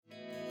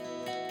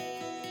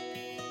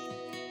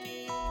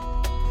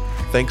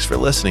Thanks for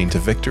listening to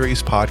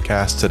Victory's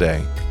podcast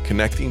today.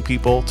 Connecting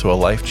people to a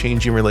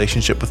life-changing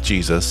relationship with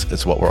Jesus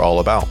is what we're all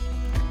about.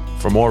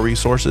 For more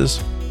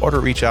resources or to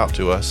reach out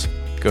to us,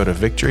 go to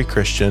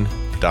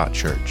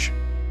victorychristian.church.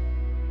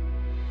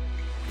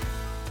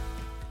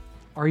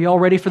 Are you all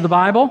ready for the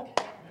Bible?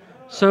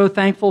 So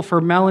thankful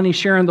for Melanie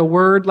sharing the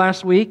word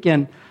last week,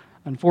 and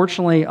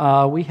unfortunately,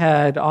 we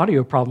had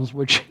audio problems,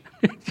 which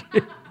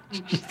is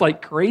just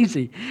like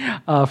crazy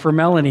for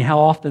Melanie, how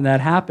often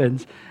that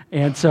happens.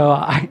 And so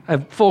I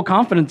have full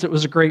confidence it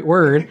was a great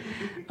word.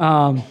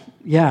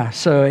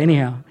 So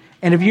anyhow.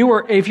 And if you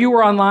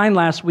were online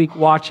last week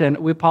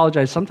watching, we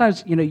apologize.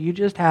 Sometimes, you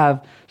just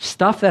have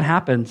stuff that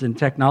happens in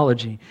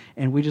technology,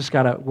 and we just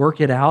got to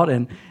work it out,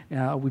 and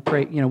we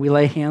pray, we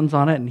lay hands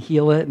on it and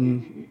heal it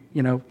and,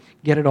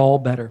 get it all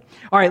better.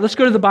 All right, let's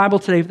go to the Bible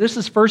today. This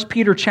is 1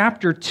 Peter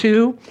chapter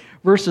 2,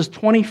 verses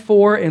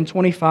 24 and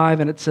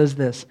 25, and it says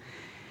this: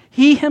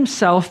 He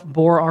himself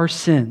bore our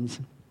sins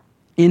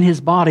in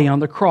his body on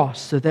the cross,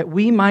 so that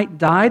we might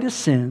die to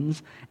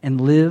sins and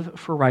live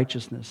for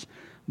righteousness.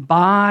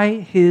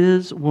 By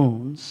his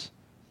wounds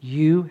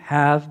you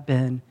have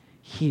been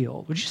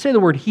healed. Would you say the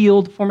word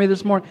healed for me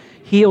this morning?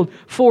 Healed.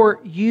 For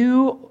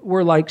you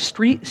were like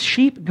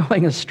sheep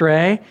going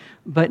astray,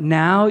 but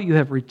now you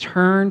have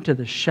returned to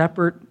the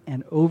shepherd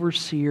and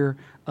overseer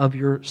of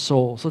your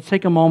souls. Let's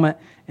take a moment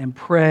and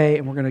pray,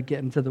 and we're going to get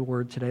into the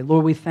word today.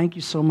 Lord, we thank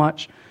you so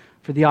much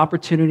for the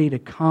opportunity to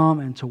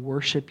come and to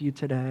worship you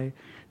today,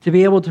 to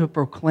be able to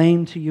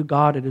proclaim to you,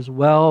 God, it is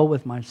well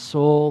with my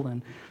soul,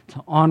 and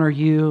to honor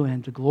you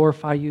and to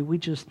glorify you.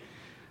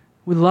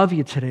 We love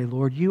you today,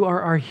 Lord. You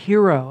are our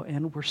hero,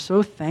 and we're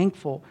so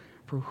thankful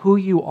for who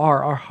you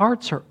are. Our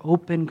hearts are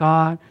open,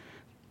 God,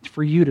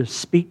 for you to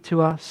speak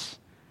to us.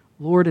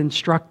 Lord,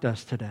 instruct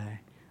us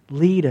today.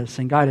 Lead us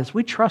and guide us.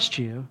 We trust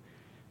you.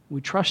 We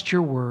trust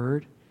your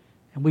word,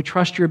 and we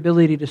trust your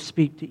ability to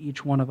speak to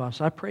each one of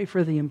us. I pray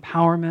for the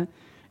empowerment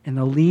and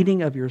the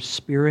leading of your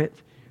Spirit,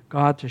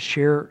 God, to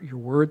share your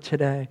word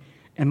today.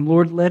 And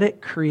Lord, let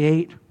it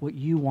create what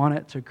you want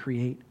it to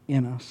create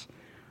in us.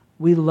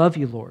 We love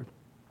you, Lord.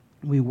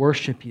 We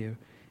worship you.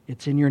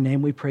 It's in your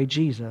name we pray,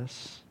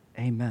 Jesus.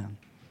 Amen.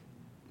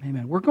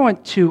 Amen. We're going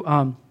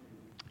to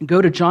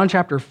go to John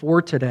chapter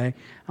 4 today.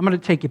 I'm going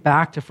to take you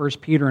back to 1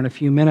 Peter in a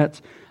few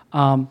minutes.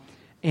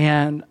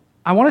 And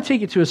I want to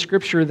take you to a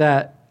scripture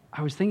that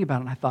I was thinking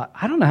about, and I thought,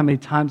 I don't know how many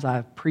times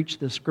I've preached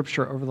this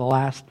scripture over the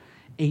last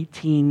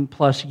 18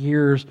 plus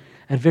years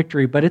at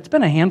Victory, but it's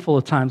been a handful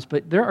of times.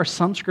 But there are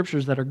some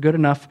scriptures that are good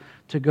enough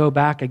to go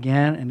back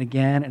again and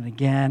again and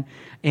again.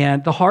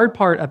 And the hard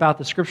part about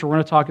the scripture, we're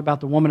going to talk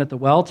about the woman at the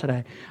well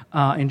today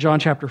in John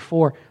chapter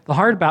 4. The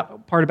hard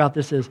part about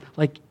this is,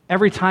 like,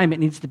 every time it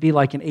needs to be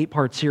like an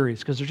 8-part series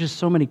because there's just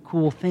so many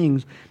cool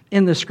things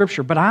in the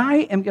scripture. But I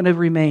am going to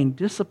remain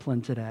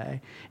disciplined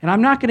today, and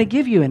I'm not going to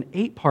give you an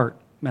 8-part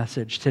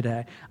message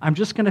today. I'm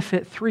just going to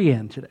fit 3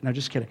 in today. No,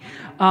 just kidding.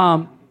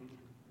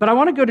 But I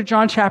want to go to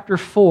John chapter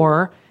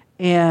 4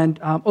 and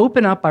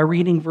open up by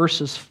reading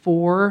verses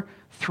 4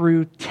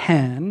 through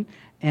 10.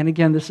 And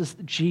again, this is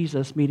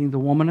Jesus meeting the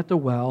woman at the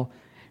well.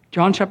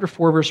 John chapter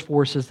 4, verse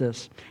 4 says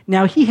this: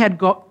 Now he had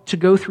got to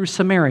go through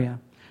Samaria.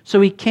 So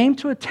he came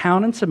to a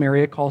town in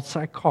Samaria called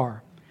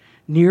Sychar,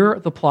 near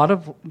the plot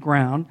of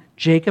ground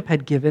Jacob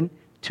had given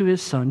to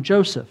his son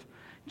Joseph.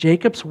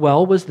 Jacob's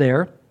well was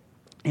there,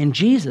 and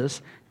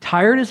Jesus,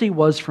 tired as he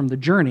was from the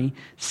journey,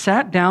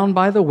 sat down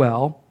by the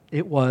well.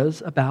 It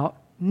was about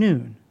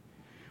noon.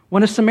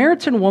 When a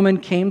Samaritan woman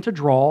came to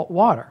draw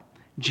water,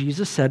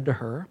 Jesus said to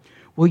her,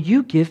 "Will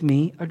you give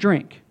me a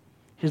drink?"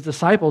 His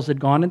disciples had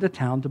gone into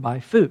town to buy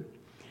food.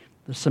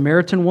 The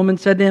Samaritan woman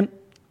said to him,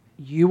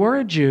 "You are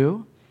a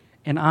Jew,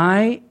 and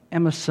I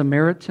am a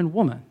Samaritan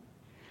woman.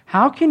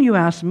 How can you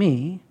ask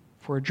me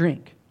for a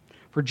drink?"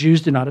 For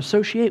Jews do not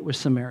associate with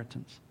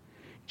Samaritans.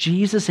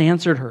 Jesus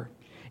answered her,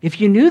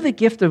 "If you knew the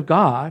gift of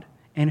God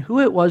and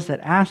who it was that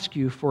asked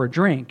you for a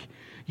drink,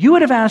 you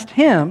would have asked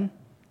him,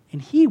 and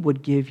he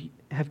would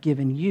have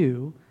given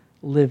you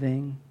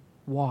living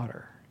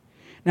water."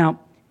 Now,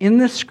 in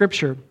this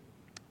scripture,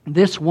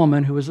 this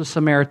woman who was a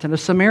Samaritan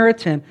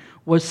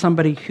was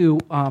somebody who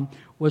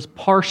was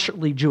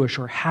partially Jewish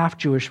or half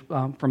Jewish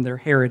from their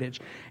heritage.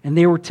 And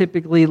they were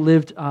typically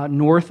lived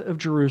north of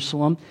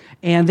Jerusalem,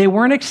 and they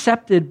weren't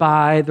accepted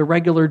by the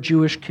regular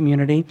Jewish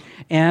community,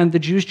 and the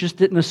Jews just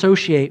didn't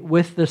associate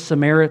with the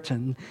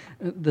Samaritans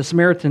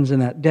in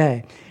that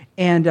day.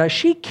 And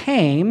she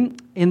came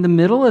in the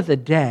middle of the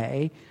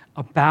day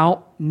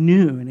about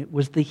noon. It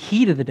was the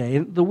heat of the day.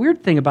 The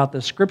weird thing about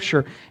the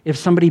scripture, if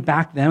somebody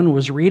back then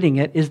was reading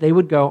it, is they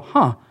would go,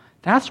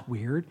 that's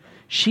weird.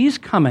 She's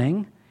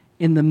coming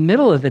in the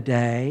middle of the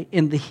day,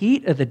 in the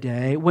heat of the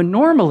day, when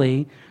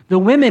normally the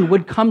women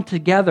would come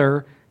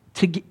together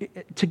to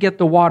get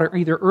the water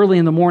either early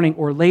in the morning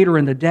or later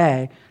in the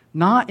day,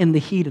 not in the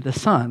heat of the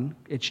sun.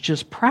 It's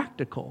just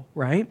practical,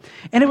 right?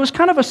 And it was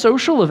kind of a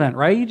social event,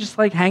 right? You just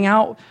like hang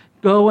out,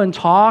 go and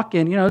talk,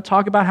 and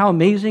talk about how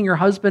amazing your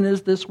husband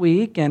is this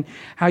week, and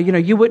how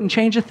you wouldn't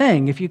change a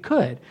thing if you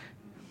could.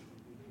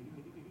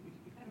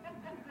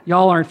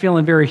 Y'all aren't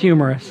feeling very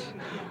humorous.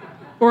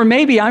 Or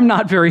maybe I'm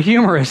not very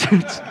humorous.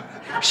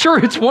 Sure,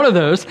 it's one of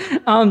those.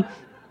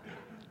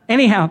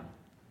 Anyhow,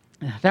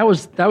 that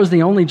was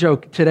the only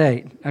joke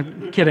today.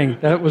 I'm kidding.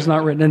 That was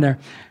not written in there.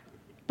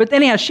 But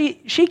anyhow,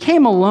 she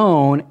came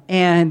alone,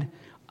 and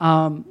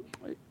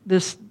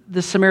this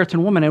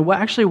Samaritan woman, and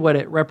what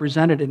it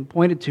represented and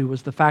pointed to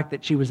was the fact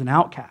that she was an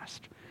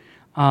outcast,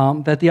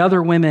 that the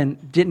other women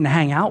didn't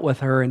hang out with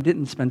her and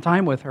didn't spend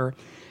time with her,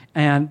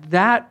 and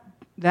that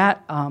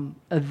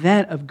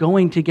event of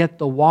going to get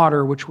the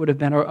water, which would have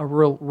been a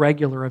real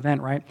regular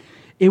event, right?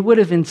 It would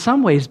have in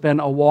some ways been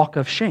a walk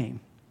of shame.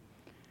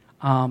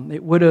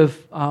 It would have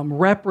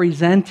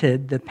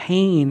represented the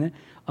pain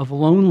of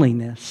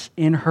loneliness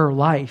in her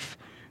life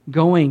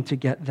going to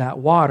get that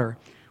water.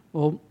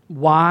 Well,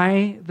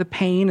 why the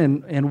pain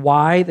and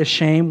why the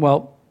shame?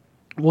 Well,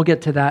 we'll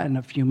get to that in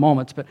a few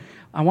moments, but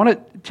I want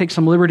to take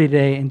some liberty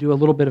today and do a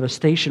little bit of a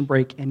station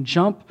break and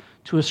jump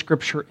to a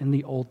scripture in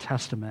the Old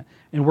Testament.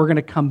 And we're going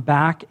to come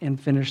back and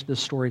finish this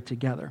story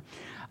together.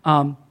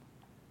 I'm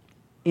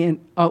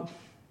a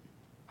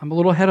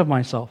little ahead of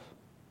myself.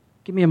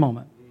 Give me a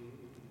moment.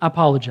 I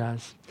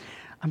apologize.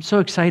 I'm so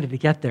excited to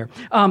get there.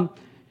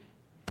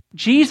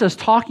 Jesus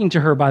talking to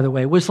her, by the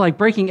way, was like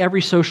breaking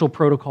every social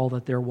protocol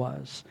that there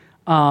was.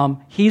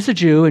 He's a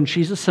Jew and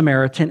she's a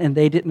Samaritan, and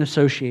they didn't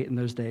associate in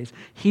those days.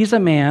 He's a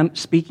man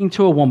speaking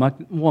to a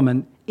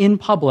woman in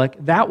public.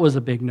 That was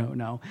a big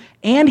no-no.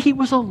 And he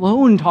was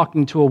alone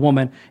talking to a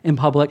woman in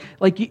public.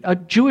 Like a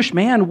Jewish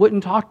man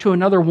wouldn't talk to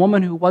another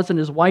woman who wasn't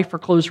his wife or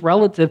close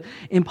relative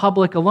in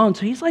public alone.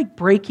 So he's like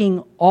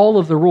breaking all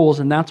of the rules,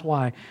 and that's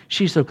why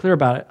she's so clear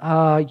about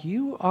it.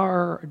 You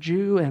are a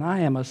Jew and I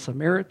am a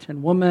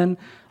Samaritan woman.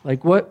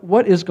 Like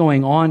what is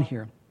going on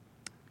here?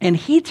 And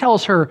he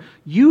tells her,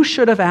 you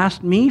should have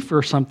asked me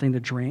for something to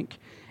drink,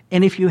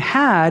 and if you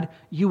had,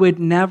 you would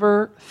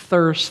never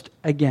thirst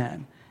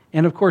again.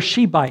 And of course,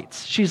 she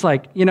bites. She's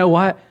like, you know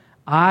what?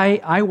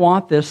 I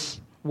want this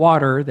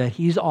water that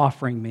he's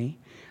offering me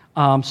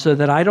so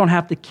that I don't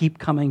have to keep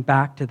coming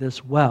back to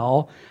this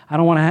well. I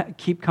don't want to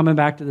keep coming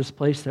back to this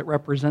place that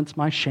represents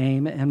my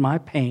shame and my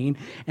pain.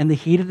 And the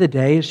heat of the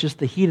day is just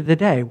the heat of the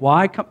day.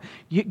 Why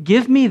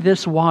give me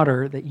this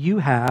water that you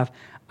have,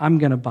 I'm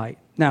going to bite.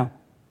 Now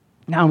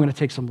I'm going to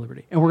take some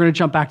liberty. And we're going to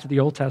jump back to the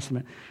Old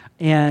Testament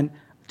and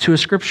to a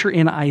scripture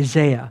in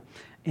Isaiah.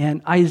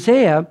 And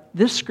Isaiah,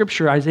 this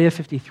scripture, Isaiah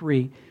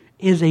 53,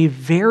 is a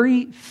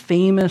very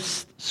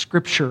famous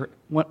scripture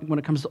when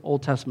it comes to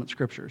Old Testament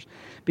scriptures.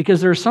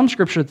 Because there are some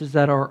scriptures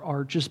that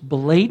are just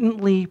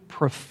blatantly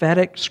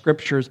prophetic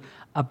scriptures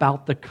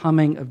about the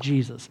coming of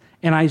Jesus.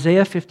 And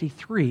Isaiah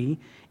 53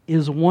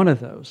 is one of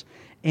those.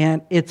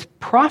 And it's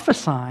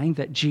prophesying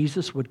that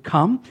Jesus would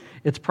come.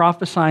 It's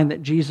prophesying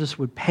that Jesus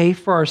would pay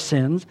for our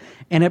sins.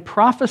 And it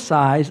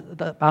prophesies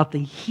about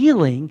the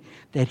healing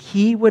that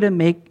he would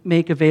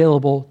make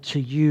available to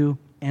you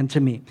and to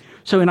me.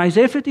 So in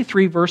Isaiah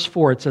 53, verse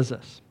 4, it says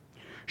this: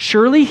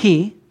 surely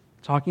he,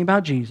 talking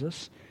about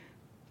Jesus,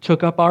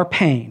 took up our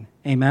pain.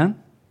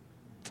 Amen.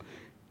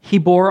 He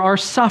bore our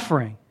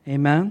suffering.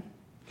 Amen.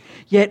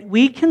 Yet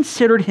we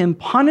considered him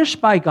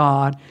punished by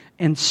God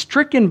and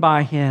stricken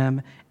by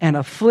him and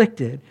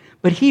afflicted.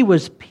 But he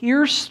was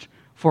pierced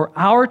for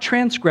our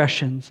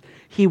transgressions.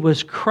 He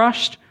was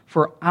crushed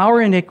for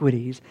our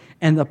iniquities.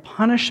 And the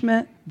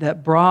punishment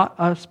that brought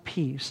us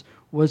peace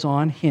was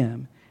on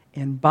him.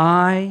 And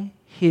by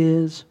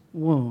his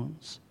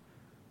wounds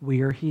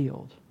we are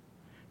healed.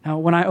 Now,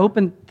 when I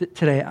opened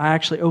today, I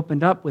actually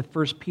opened up with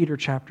 1 Peter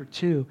chapter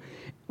 2,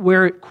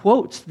 where it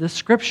quotes this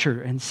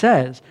scripture and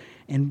says,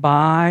 and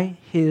by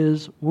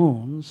his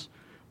wounds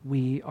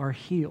we are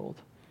healed.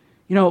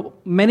 You know,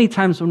 many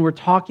times when we're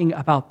talking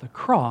about the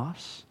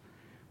cross,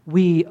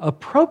 we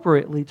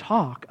appropriately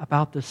talk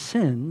about the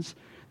sins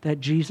that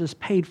Jesus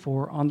paid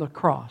for on the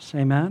cross.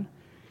 Amen?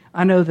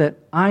 I know that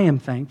I am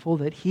thankful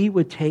that he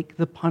would take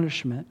the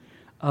punishment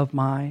of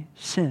my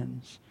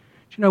sins.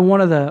 You know,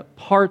 one of the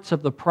parts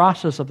of the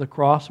process of the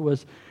cross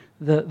was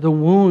the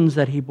wounds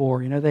that he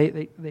bore. You know,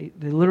 they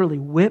literally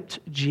whipped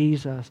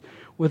Jesus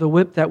with a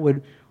whip that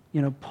would,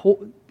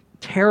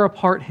 tear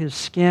apart his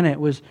skin. It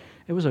was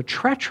a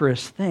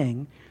treacherous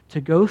thing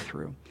to go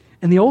through.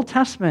 And the Old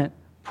Testament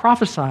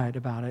prophesied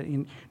about it.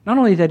 And not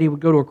only that he would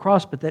go to a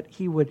cross, but that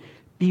he would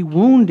be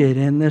wounded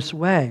in this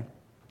way,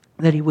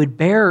 that he would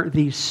bear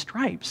these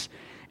stripes.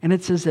 And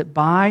it says that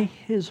by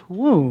his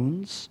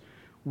wounds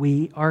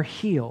we are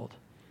healed.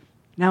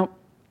 Now,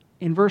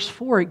 in verse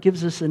 4, it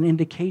gives us an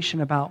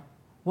indication about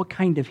what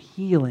kind of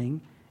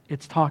healing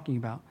it's talking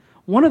about.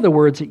 One of the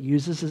words it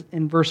uses is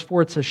in verse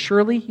 4, it says,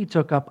 surely he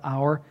took up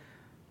our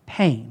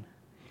pain.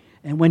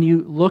 And when you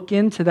look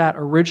into that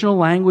original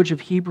language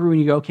of Hebrew and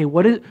you go, okay,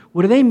 what do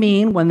they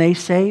mean when they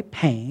say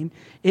pain?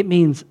 It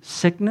means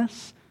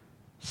sickness,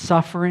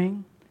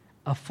 suffering,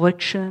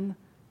 affliction,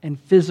 and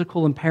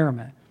physical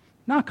impairment.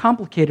 Not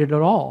complicated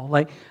at all.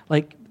 Like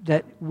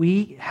that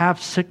we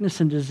have sickness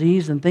and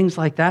disease and things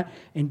like that,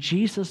 and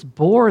Jesus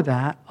bore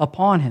that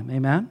upon him.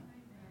 Amen?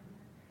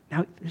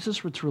 Now, this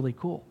is what's really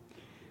cool.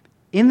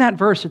 in that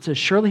verse, it says,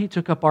 surely he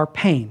took up our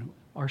pain,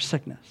 our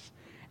sickness.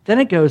 Then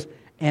it goes,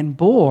 and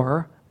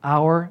bore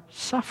our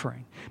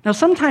suffering. Now,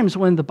 sometimes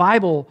when the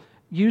Bible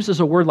uses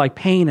a word like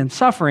pain and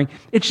suffering,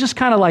 it's just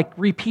kind of like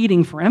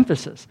repeating for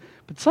emphasis.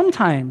 But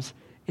sometimes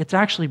it's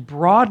actually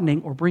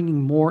broadening or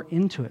bringing more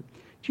into it.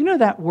 Do you know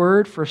that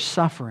word for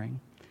suffering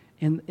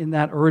in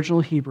that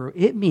original Hebrew?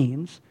 It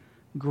means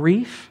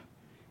grief,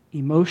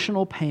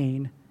 emotional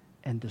pain,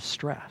 and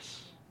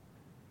distress.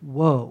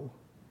 Whoa.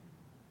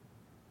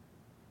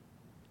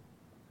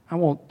 I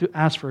won't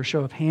ask for a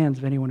show of hands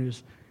of anyone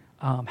who's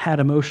had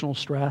emotional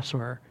stress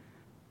or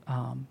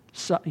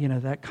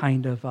that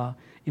kind of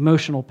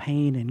emotional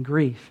pain and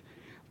grief.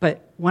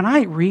 But when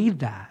I read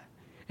that,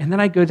 and then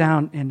I go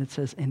down and it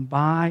says, and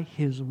by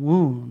his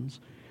wounds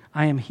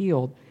I am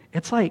healed,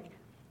 it's like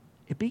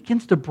it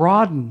begins to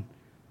broaden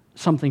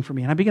something for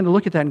me. And I begin to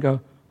look at that and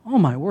go, oh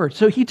my word.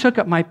 So he took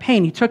up my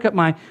pain, he took up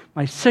my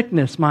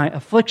sickness, my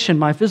affliction,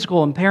 my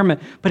physical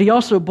impairment, but he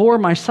also bore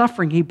my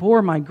suffering, he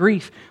bore my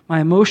grief, my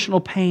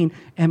emotional pain,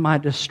 and my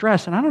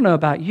distress. And I don't know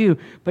about you,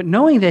 but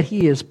knowing that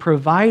he has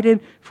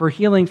provided for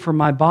healing for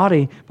my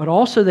body, but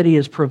also that he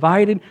has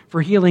provided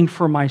for healing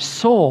for my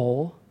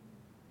soul,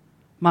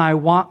 my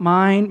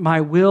mind,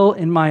 my will,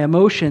 and my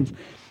emotions,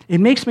 it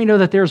makes me know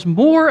that there's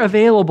more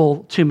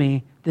available to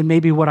me than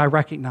maybe what I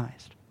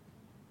recognized.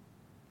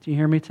 Do you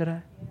hear me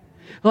today?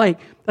 Like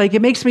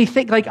it makes me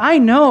think, like I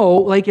know,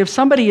 like if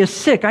somebody is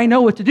sick, I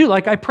know what to do.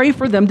 Like I pray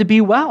for them to be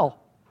well.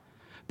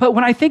 But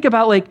when I think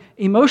about like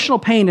emotional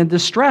pain and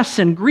distress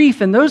and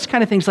grief and those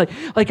kind of things,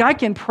 like I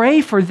can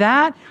pray for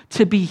that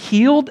to be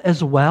healed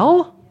as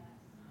well.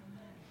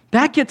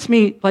 That gets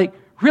me like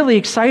really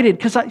excited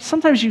because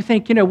sometimes you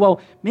think, well,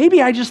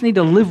 maybe I just need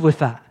to live with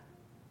that.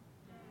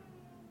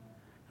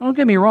 Don't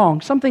get me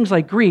wrong. Some things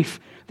like grief,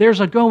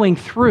 there's a going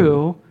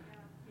through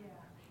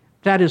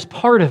that is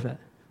part of it.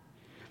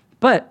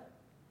 But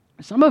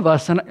some of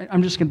us, and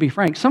I'm just going to be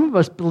frank, some of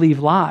us believe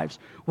lies.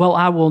 Well,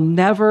 I will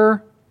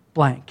never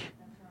blank.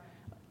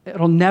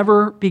 It'll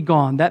never be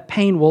gone. That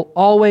pain will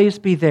always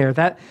be there.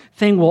 That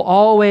thing will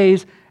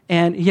always,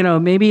 and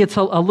maybe it's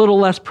a little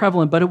less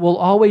prevalent, but it will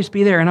always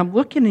be there. And I'm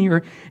looking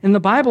here in the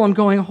Bible, I'm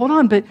going, hold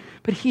on, but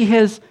he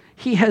has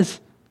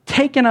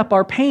taken up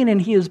our pain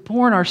and he has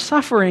borne our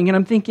suffering. And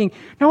I'm thinking,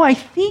 no, I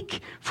think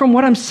from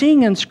what I'm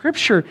seeing in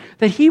Scripture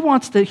that he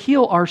wants to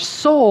heal our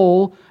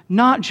soul,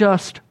 not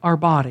just our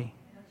body.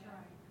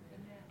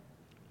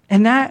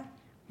 And that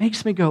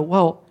makes me go,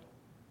 well,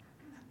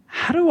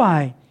 how do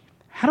I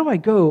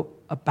go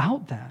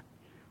about that?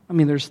 I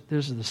mean, there's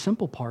the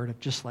simple part of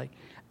just like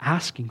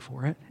asking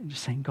for it and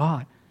just saying,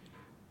 God,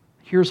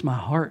 here's my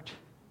heart.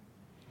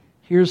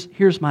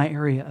 Here's my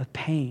area of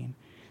pain.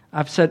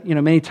 I've said,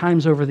 many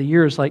times over the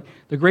years, like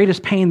the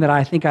greatest pain that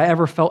I think I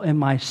ever felt in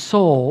my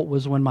soul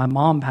was when my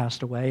mom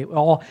passed away. It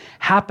all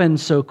happened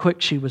so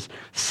quick. She was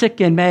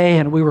sick in May,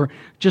 and we were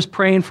just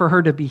praying for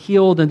her to be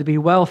healed and to be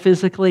well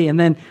physically. And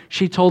then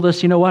she told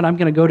us, you know what, I'm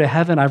going to go to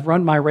heaven. I've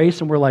run my race.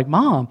 And we're like,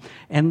 Mom.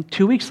 And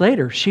 2 weeks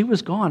later, she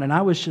was gone. And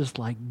I was just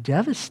like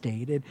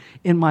devastated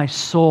in my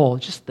soul,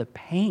 just the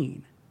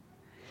pain.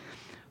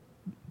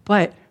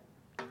 But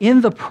in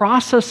the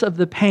process of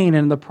the pain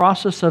and the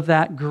process of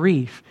that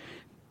grief,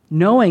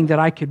 knowing that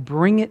I could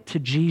bring it to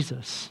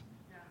Jesus,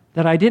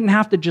 that I didn't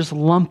have to just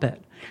lump it,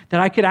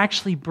 that I could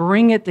actually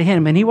bring it to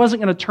him, and he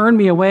wasn't going to turn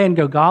me away and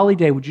go, golly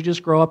day, would you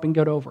just grow up and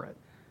get over it?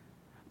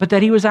 But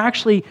that he was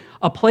actually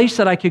a place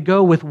that I could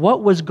go with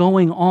what was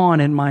going on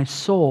in my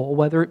soul,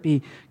 whether it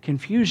be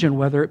confusion,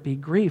 whether it be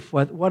grief,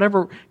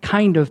 whatever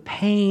kind of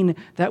pain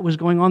that was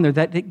going on there,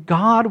 that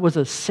God was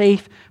a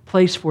safe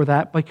place for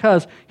that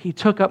because he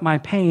took up my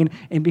pain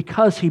and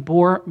because he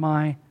bore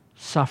my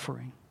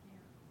suffering.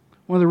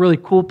 One of the really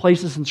cool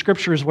places in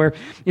Scripture is where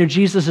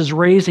Jesus is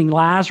raising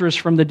Lazarus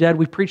from the dead.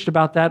 We preached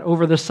about that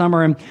over the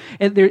summer. And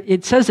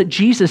it says that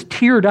Jesus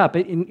teared up.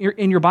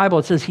 In your Bible,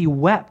 it says he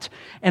wept.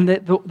 And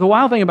the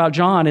wild thing about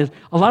John is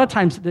a lot of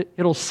times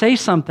it'll say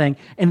something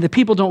and the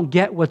people don't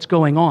get what's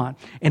going on.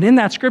 And in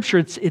that Scripture,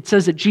 it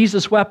says that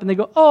Jesus wept and they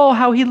go, oh,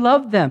 how he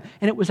loved them.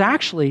 And it was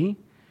actually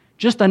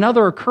just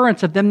another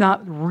occurrence of them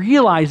not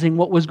realizing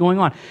what was going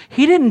on.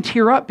 He didn't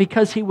tear up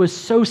because he was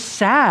so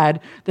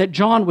sad that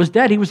John was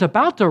dead. He was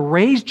about to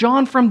raise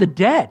John from the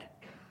dead.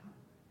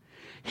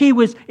 It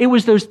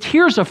was those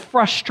tears of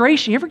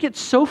frustration. You ever get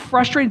so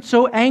frustrated,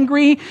 so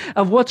angry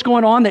of what's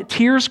going on that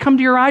tears come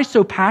to your eyes,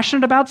 so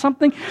passionate about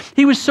something?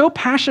 He was so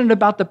passionate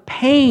about the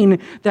pain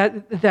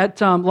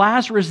that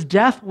Lazarus'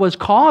 death was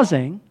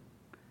causing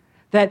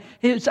that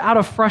it's out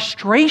of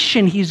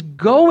frustration he's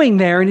going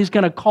there and he's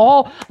going to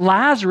call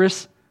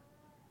Lazarus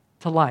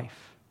to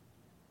life.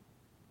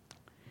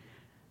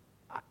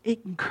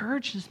 It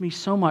encourages me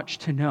so much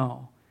to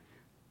know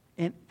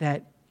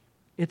that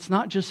it's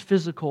not just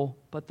physical,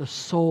 but the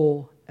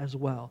soul as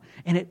well.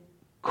 And it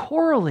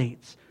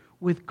correlates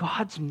with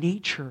God's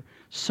nature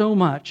so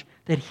much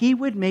that he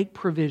would make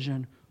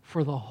provision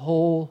for the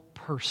whole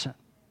person.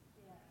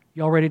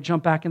 Y'all ready to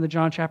jump back into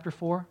John chapter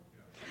 4?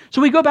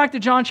 So we go back to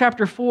John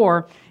chapter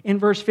 4 in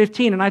verse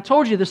 15, and I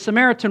told you the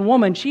Samaritan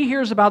woman, she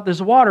hears about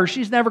this water.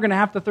 She's never going to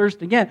have to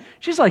thirst again.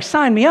 She's like,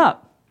 sign me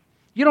up.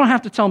 You don't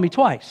have to tell me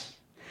twice.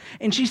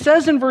 And she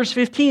says in verse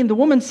 15, the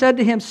woman said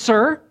to him,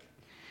 Sir,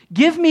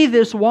 give me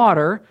this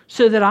water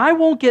so that I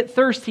won't get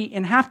thirsty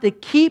and have to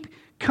keep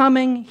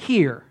coming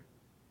here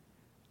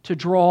to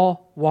draw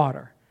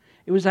water.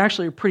 It was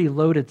actually a pretty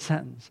loaded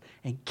sentence.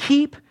 And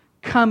keep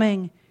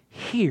coming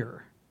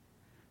here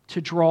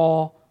to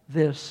draw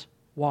this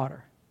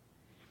water.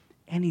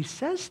 And he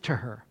says to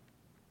her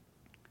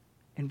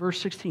in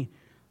verse 16,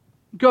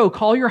 go,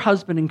 call your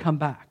husband and come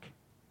back.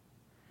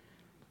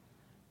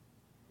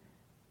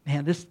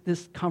 Man,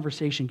 this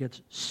conversation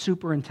gets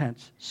super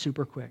intense,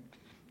 super quick.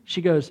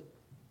 She goes,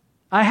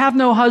 I have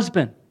no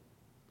husband,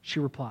 she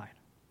replied.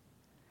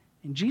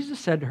 And Jesus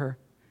said to her,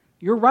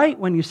 you're right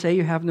when you say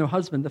you have no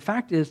husband. The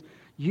fact is,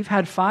 you've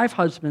had 5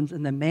 husbands,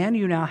 and the man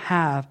you now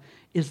have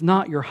is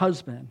not your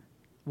husband.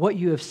 What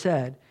you have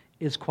said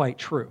is quite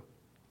true.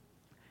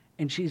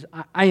 And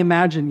I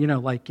imagine,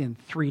 like in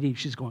 3D,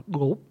 she's going,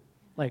 whoa,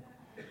 like,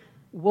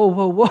 whoa,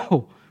 whoa,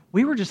 whoa.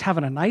 We were just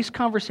having a nice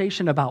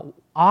conversation about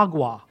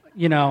agua,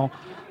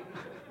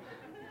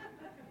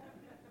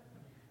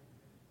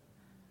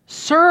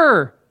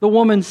 Sir, the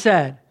woman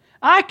said,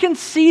 I can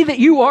see that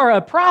you are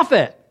a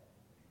prophet.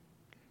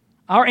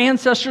 Our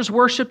ancestors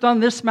worshipped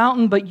on this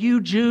mountain, but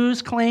you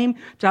Jews claim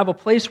to have a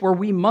place where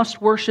we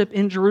must worship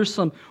in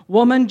Jerusalem.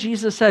 Woman,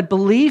 Jesus said,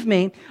 believe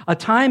me, a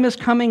time is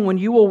coming when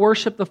you will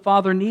worship the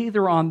Father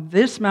neither on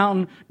this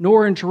mountain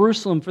nor in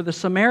Jerusalem. For the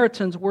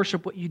Samaritans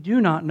worship what you do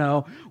not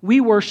know.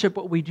 We worship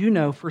what we do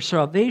know, for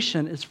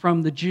salvation is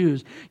from the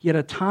Jews. Yet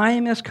a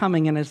time is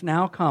coming and has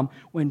now come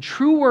when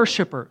true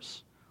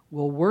worshipers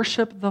will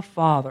worship the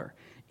Father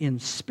in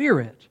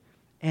spirit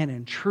and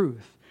in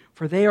truth.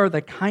 For they are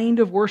the kind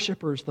of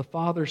worshipers the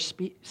Father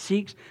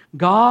seeks.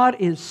 God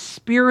is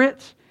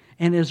spirit,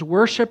 and his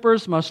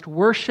worshipers must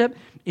worship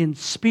in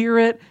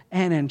spirit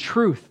and in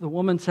truth. The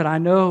woman said, I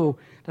know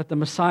that the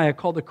Messiah,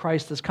 called the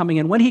Christ, is coming.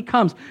 And when he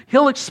comes,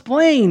 he'll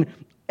explain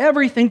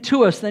everything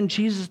to us. Then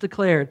Jesus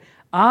declared,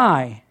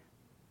 I,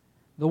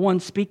 the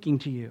one speaking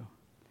to you,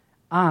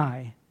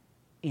 I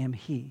am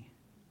he.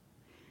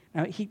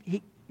 Now,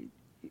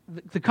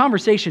 the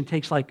conversation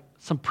takes like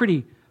some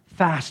pretty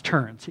fast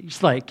turns.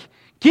 He's like,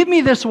 give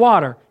me this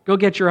water. Go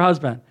get your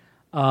husband.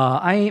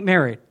 I ain't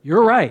married.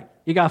 You're right.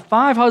 You got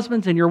 5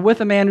 husbands and you're with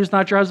a man who's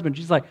not your husband.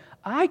 She's like,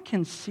 I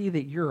can see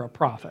that you're a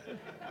prophet.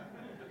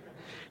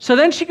 So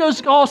then she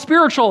goes all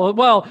spiritual.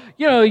 Well,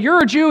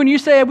 you're a Jew and you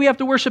say we have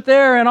to worship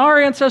there and our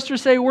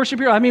ancestors say worship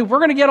here. I mean, we're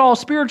going to get all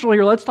spiritual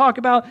here. Let's talk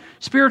about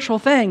spiritual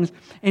things.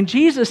 And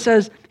Jesus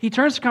says, he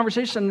turns the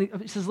conversation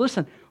and he says,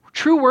 listen,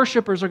 true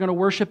worshipers are going to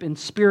worship in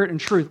spirit and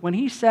truth. When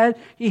he said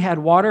he had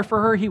water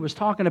for her, he was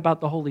talking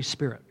about the Holy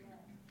Spirit.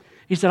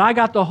 He said, I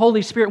got the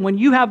Holy Spirit. When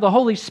you have the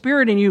Holy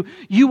Spirit in you,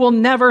 you will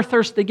never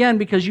thirst again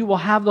because you will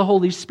have the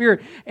Holy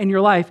Spirit in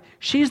your life.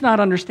 She's not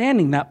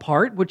understanding that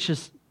part, which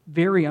is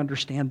very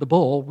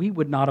understandable. We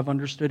would not have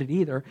understood it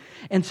either.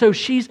 And so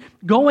she's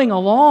going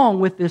along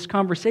with this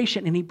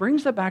conversation, and he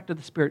brings it back to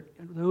the Spirit.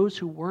 Those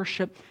who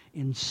worship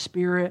in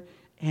spirit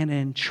and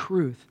in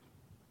truth.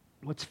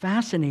 What's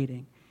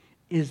fascinating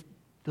is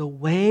the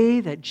way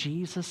that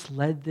Jesus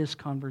led this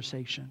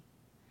conversation.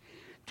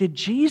 Did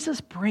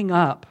Jesus bring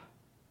up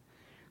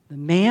the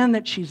man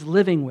that she's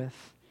living with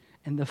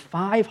and the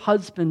 5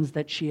 husbands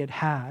that she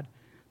had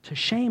to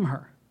shame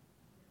her?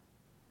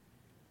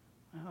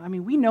 I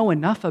mean, we know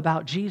enough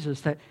about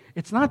Jesus that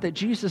it's not that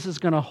Jesus is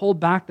going to hold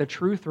back the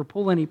truth or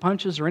pull any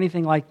punches or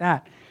anything like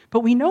that.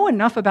 But we know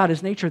enough about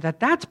his nature that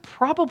that's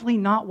probably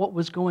not what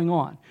was going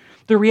on.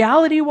 The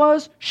reality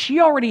was she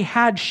already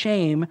had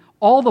shame,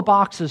 all the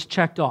boxes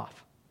checked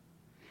off.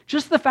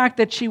 Just the fact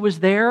that she was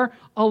there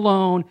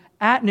alone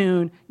at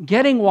noon,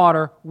 getting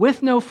water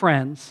with no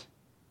friends,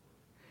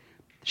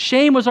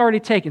 shame was already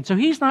taken. So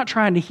he's not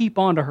trying to heap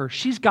onto her.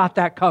 She's got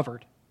that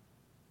covered.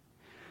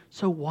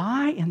 So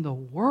why in the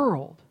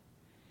world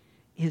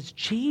is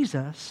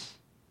Jesus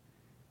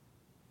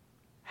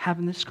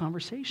having this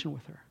conversation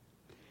with her?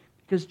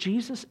 Because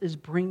Jesus is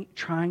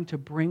trying to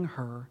bring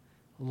her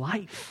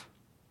life,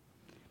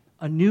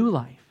 a new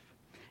life.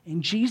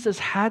 And Jesus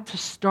had to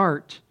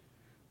start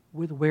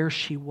with where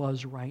she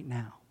was right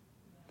now.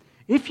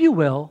 If you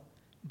will,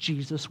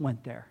 Jesus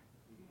went there.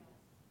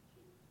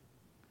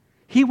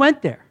 He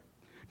went there.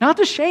 Not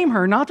to shame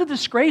her, not to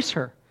disgrace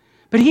her,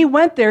 but he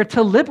went there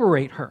to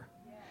liberate her.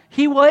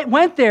 He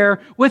went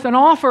there with an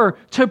offer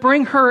to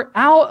bring her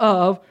out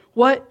of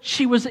what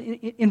she was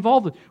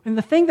involved with. And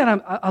the thing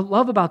that I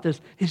love about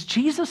this is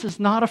Jesus is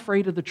not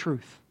afraid of the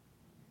truth.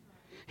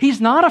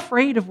 He's not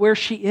afraid of where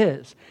she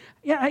is.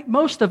 Yeah,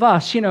 most of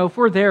us, if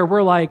we're there,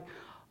 we're like,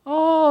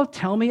 oh,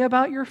 tell me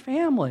about your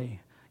family.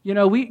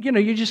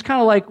 You just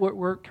kind of like,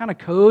 we're kind of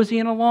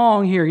cozying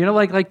along here,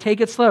 like take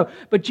it slow.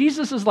 But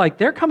Jesus is like,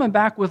 they're coming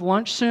back with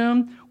lunch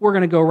soon. We're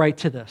going to go right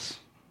to this.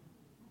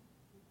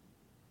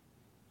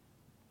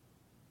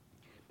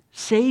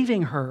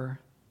 Saving her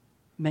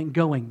meant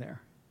going there.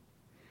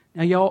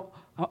 Now, y'all,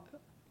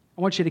 I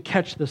I want you to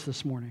catch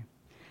this morning.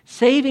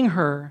 Saving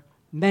her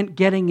meant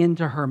getting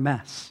into her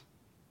mess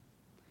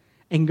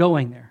and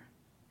going there.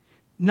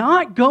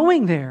 Not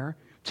going there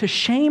to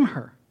shame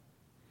her.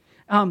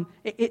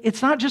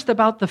 It's not just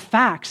about the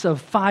facts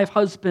of 5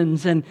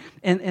 husbands and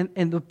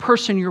the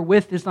person you're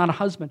with is not a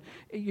husband,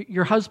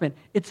 your husband.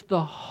 It's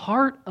the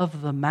heart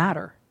of the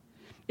matter.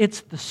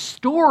 It's the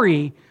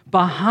story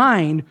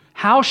behind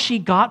how she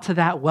got to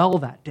that well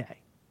that day.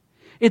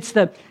 It's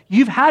that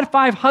you've had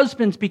 5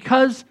 husbands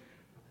because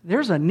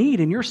there's a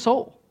need in your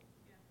soul.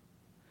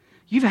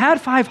 You've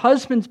had 5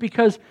 husbands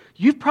because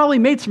you've probably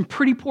made some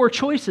pretty poor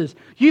choices.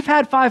 You've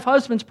had 5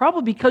 husbands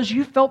probably because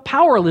you felt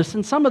powerless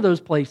in some of those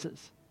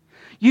places.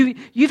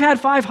 You've had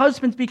 5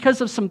 husbands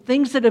because of some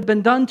things that have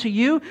been done to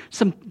you,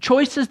 some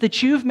choices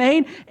that you've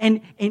made,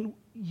 and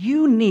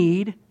you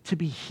need to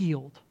be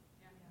healed.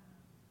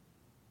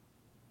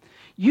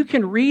 You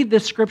can read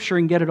this scripture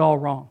and get it all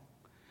wrong.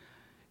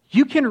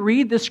 You can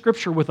read this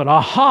scripture with an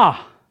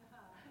aha.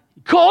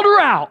 He called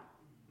her out.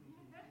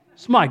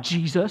 It's my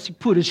Jesus. He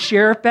put his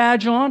sheriff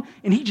badge on,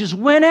 and he just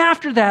went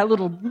after that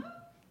little...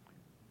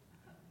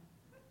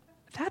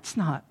 That's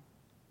not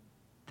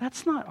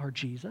our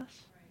Jesus.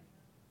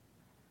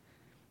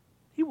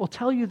 He will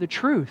tell you the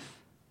truth.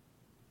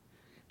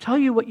 Tell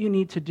you what you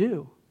need to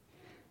do.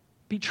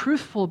 Be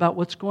truthful about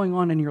what's going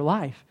on in your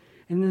life,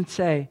 and then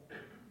say,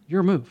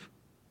 your move.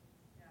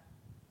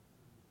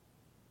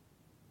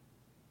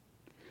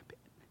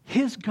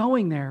 His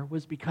going there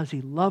was because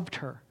he loved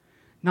her,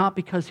 not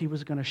because he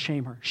was going to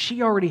shame her.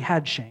 She already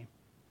had shame.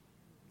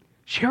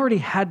 She already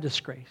had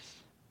disgrace.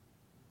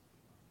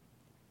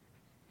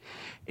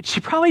 And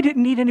she probably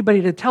didn't need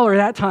anybody to tell her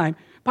that time,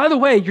 by the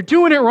way, you're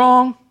doing it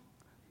wrong.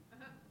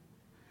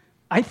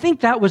 I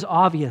think that was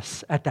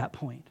obvious at that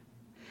point.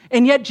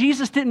 And yet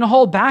Jesus didn't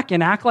hold back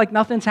and act like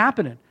nothing's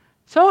happening.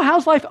 So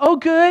how's life? Oh,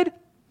 good.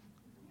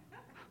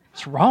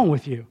 What's wrong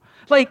with you?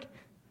 Like,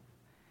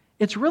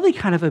 it's really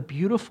kind of a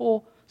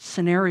beautiful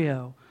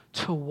scenario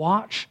to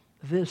watch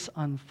this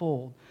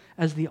unfold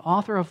as the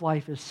author of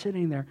life is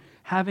sitting there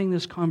having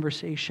this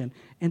conversation.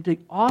 And to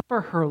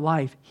offer her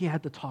life, he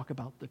had to talk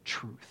about the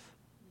truth.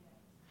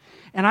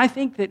 And I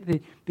think that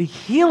the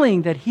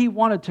healing that he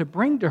wanted to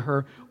bring to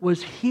her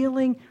was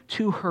healing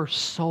to her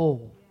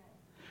soul.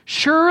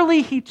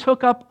 Surely he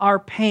took up our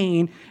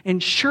pain,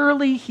 and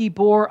surely he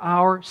bore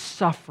our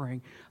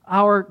suffering,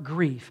 our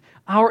grief,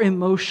 our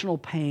emotional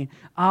pain,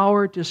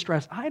 our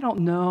distress. I don't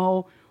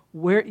know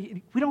where,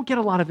 we don't get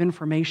a lot of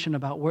information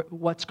about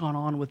what's gone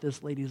on with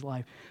this lady's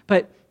life.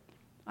 But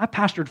I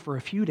pastored for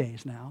a few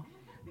days now,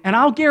 and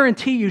I'll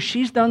guarantee you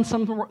she's done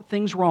some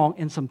things wrong,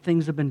 and some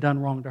things have been done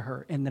wrong to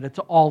her, and that it's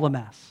all a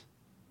mess.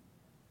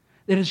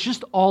 That it's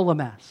just all a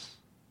mess.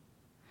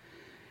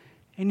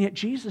 And yet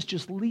Jesus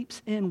just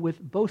leaps in with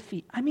both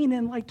feet. I mean,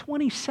 in like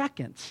 20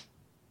 seconds,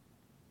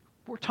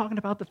 we're talking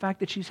about the fact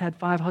that she's had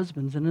 5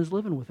 husbands and is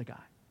living with a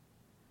guy.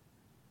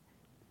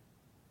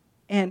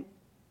 And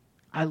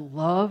I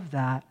love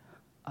that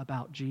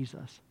about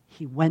Jesus.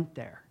 He went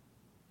there.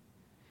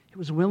 He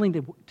was willing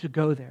to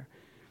go there.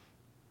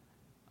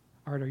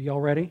 All right, are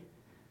y'all ready?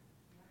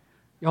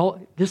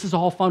 Y'all, this is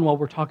all fun while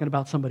we're talking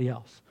about somebody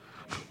else.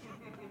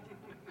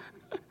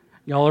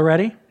 Y'all are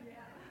ready?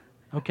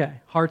 Okay,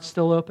 heart's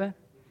still open?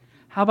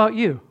 How about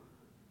you?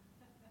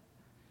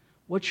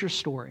 What's your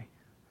story?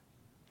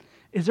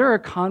 Is there a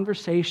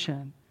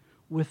conversation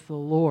with the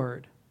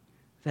Lord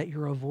that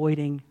you're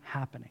avoiding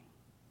happening?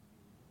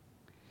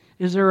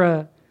 Is there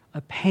a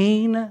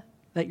pain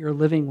that you're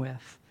living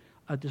with,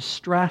 a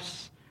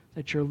distress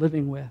that you're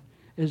living with?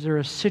 Is there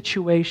a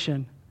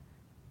situation?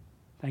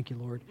 Thank you,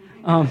 Lord.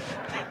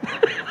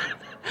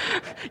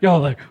 Y'all are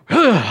like,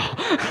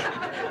 ugh.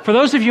 For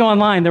those of you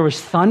online, there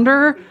was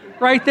thunder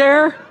right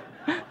there.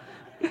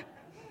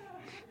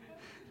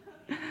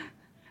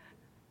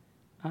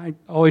 I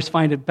always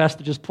find it best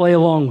to just play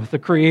along with the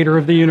creator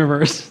of the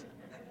universe.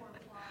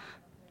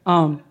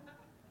 But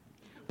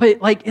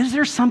like, is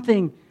there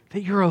something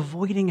that you're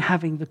avoiding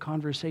having the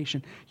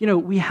conversation? You know,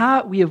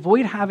 we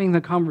avoid having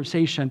the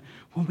conversation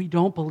when we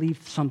don't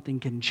believe something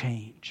can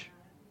change.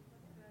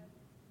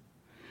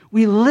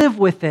 We live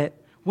with it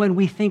when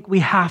we think we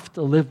have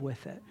to live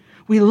with it.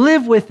 We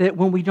live with it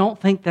when we don't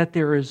think that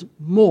there is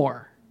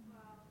more,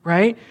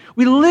 right?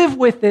 We live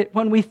with it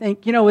when we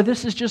think, you know,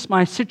 this is just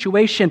my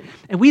situation.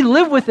 And we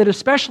live with it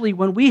especially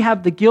when we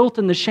have the guilt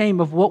and the shame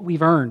of what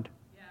we've earned.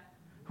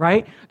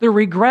 Right? The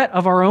regret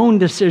of our own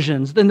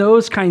decisions, and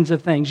those kinds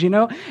of things, you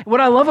know? What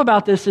I love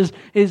about this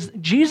is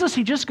Jesus,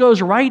 he just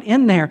goes right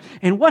in there,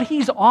 and what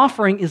he's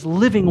offering is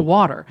living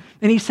water.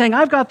 And he's saying,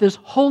 I've got this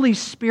Holy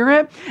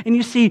Spirit, and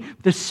you see,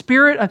 the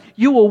Spirit,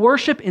 you will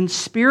worship in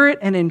spirit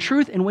and in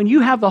truth, and when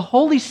you have the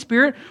Holy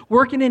Spirit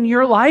working in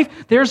your life,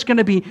 there's going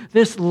to be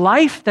this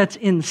life that's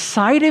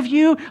inside of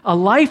you, a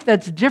life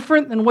that's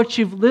different than what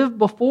you've lived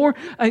before,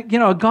 a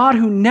God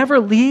who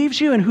never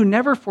leaves you and who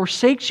never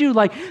forsakes you.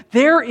 Like,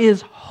 there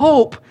is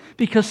hope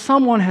because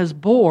someone has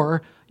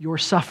bore your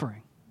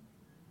suffering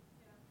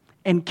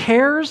and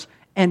cares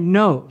and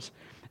knows.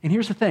 And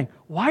here's the thing.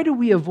 Why do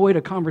we avoid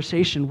a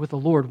conversation with the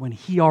Lord when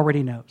he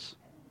already knows?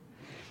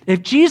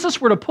 If Jesus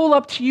were to pull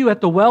up to you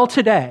at the well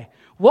today,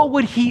 what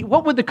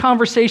would the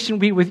conversation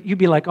be with you?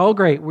 Be like, oh,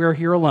 great, we're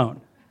here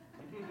alone.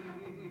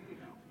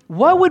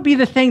 What would be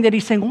the thing that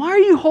he's saying? Why are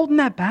you holding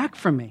that back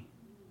from me?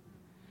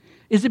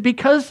 Is it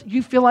because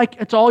you feel like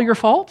it's all your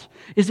fault?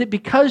 Is it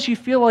because you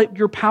feel like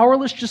you're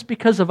powerless just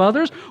because of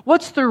others?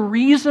 What's the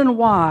reason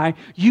why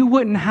you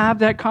wouldn't have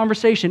that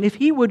conversation? If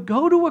he would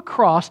go to a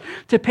cross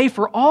to pay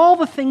for all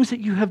the things that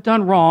you have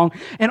done wrong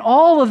and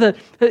all of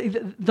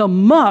the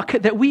muck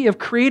that we have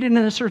created in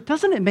this earth,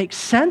 doesn't it make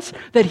sense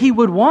that he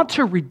would want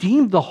to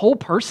redeem the whole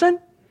person?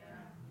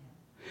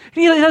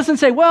 He doesn't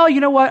say, well,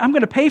 you know what, I'm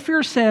going to pay for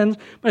your sins,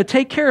 I'm going to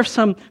take care of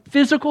some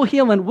physical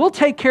healing, we'll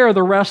take care of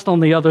the rest on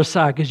the other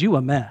side because you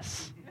a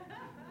mess.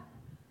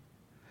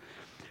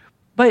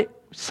 But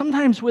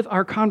sometimes with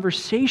our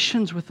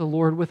conversations with the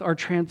Lord, with our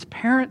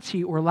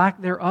transparency or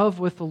lack thereof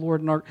with the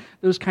Lord and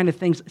those kind of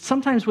things,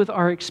 sometimes with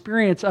our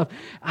experience of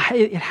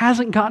it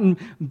hasn't gotten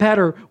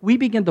better, we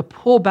begin to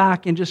pull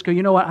back and just go,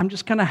 you know what, I'm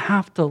just going to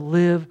have to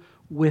live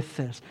with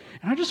this.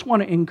 And I just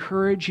want to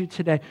encourage you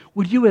today,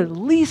 would you at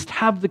least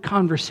have the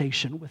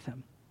conversation with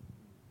him?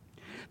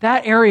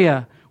 That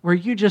area where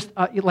you just,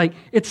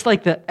 it's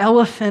like the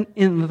elephant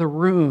in the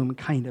room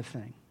kind of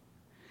thing.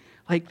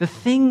 Like the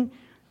thing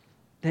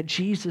that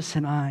Jesus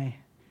and I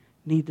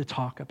need to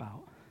talk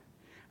about.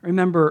 I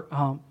remember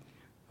I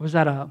was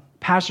at a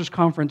pastor's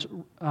conference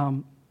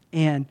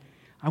and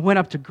I went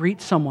up to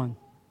greet someone.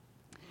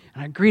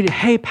 And I greeted,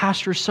 hey,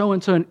 Pastor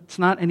so-and-so, and it's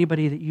not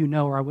anybody that you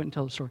know or I wouldn't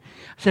tell the story.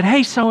 I said,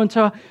 hey,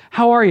 so-and-so,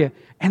 how are you?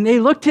 And they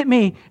looked at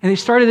me and they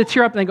started to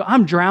tear up and they go,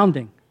 I'm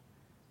drowning.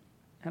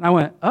 And I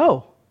went,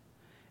 oh.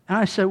 And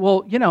I said,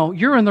 well,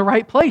 you're in the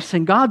right place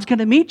and God's going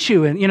to meet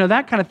you and,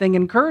 that kind of thing,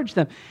 encourage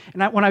them.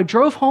 And when I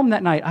drove home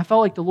that night, I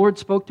felt like the Lord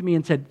spoke to me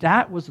and said,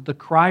 that was the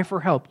cry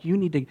for help. You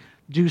need to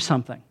do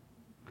something.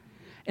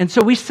 And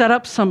so we set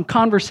up some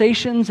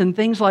conversations and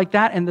things like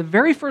that. And the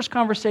very first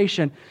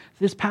conversation,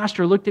 this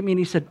pastor looked at me and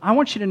he said, I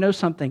want you to know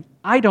something.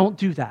 I don't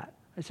do that.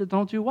 I said,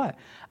 don't do what?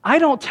 I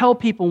don't tell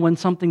people when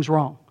something's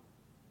wrong.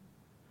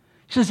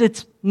 He says,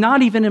 it's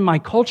not even in my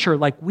culture.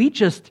 Like, we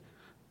just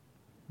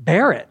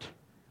bear it.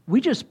 We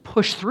just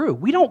push through.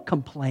 We don't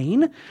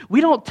complain.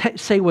 We don't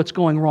say what's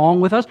going wrong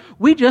with us.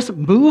 We just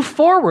move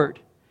forward.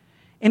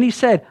 And he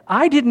said,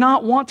 I did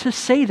not want to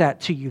say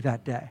that to you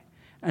that day.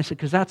 And I said,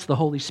 because that's the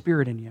Holy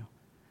Spirit in you.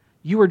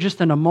 You were just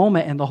in a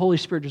moment and the Holy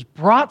Spirit just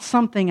brought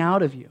something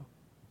out of you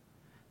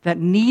that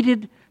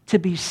needed to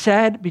be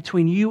said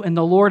between you and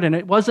the Lord. And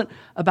it wasn't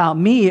about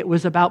me, it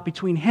was about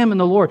between him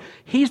and the Lord.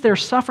 He's there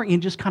suffering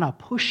and just kind of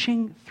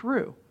pushing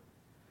through.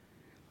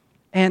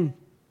 And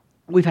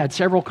we've had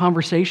several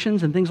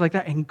conversations and things like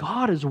that. And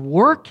God is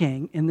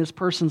working in this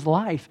person's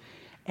life.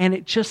 And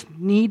it just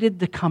needed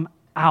to come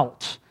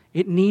out.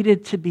 It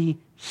needed to be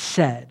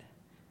said.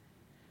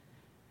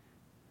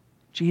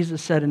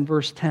 Jesus said in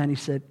verse 10, he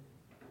said,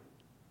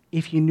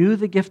 if you knew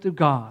the gift of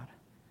God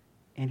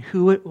and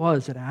who it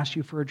was that asked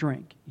you for a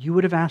drink, you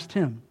would have asked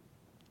him,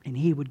 and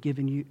he would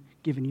given you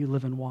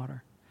living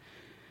water.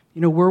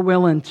 We're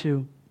willing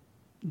to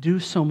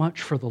do so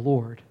much for the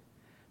Lord,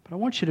 but I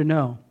want you to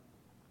know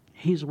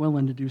he's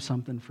willing to do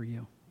something for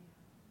you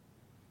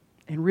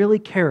and really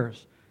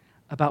cares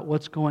about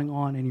what's going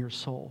on in your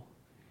soul.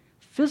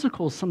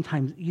 Physical is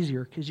sometimes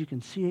easier because you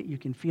can see it, you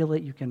can feel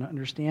it, you can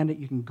understand it,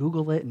 you can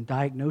Google it and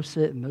diagnose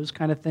it and those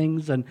kind of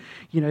things. And,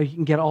 you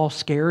can get all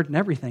scared and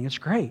everything. It's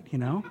great,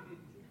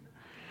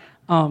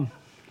 But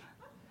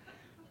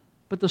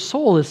the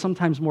soul is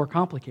sometimes more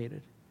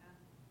complicated.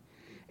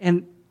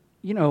 And,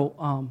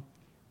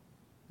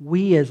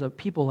 we as a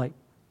people,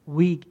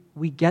 we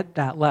get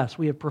that less.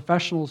 We have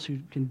professionals who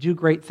can do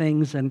great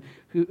things and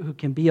who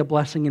can be a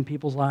blessing in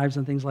people's lives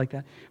and things like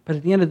that. But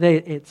at the end of the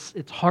day,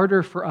 it's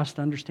harder for us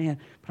to understand.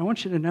 But I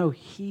want you to know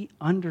he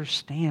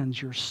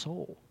understands your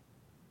soul.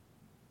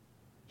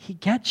 He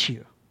gets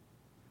you.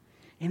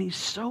 And he's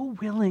so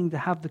willing to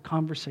have the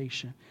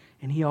conversation.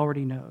 And he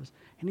already knows.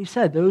 And he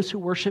said, those who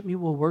worship me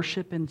will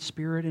worship in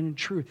spirit and in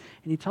truth.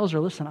 And he tells her,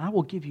 listen, I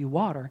will give you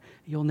water.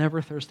 You'll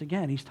never thirst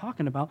again. He's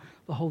talking about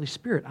the Holy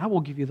Spirit. I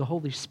will give you the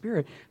Holy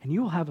Spirit, and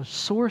you will have a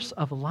source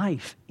of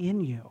life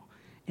in you,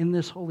 in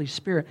this Holy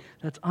Spirit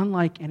that's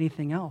unlike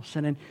anything else.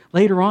 And then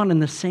later on in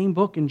the same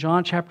book, in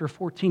John chapter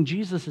 14,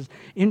 Jesus is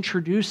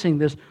introducing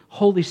this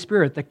Holy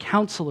Spirit, the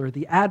counselor,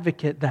 the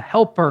advocate, the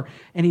helper,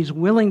 and he's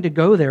willing to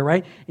go there,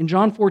 right? In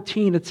John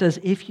 14, it says,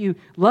 if you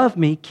love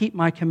me, keep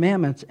my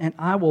commandments, and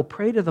I will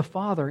pray to the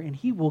Father, and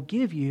he will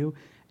give you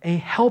a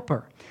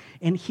helper,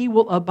 and he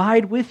will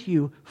abide with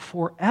you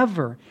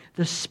forever,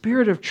 the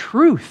Spirit of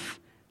truth.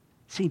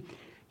 See,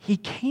 he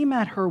came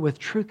at her with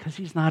truth because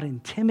he's not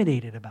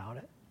intimidated about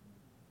it.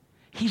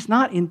 He's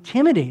not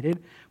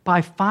intimidated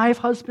by 5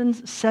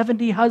 husbands,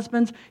 70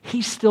 husbands.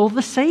 He's still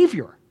the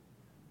Savior.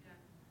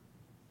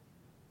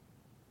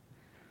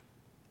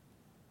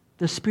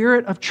 The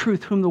Spirit of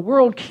truth, whom the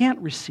world can't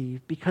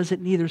receive because it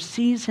neither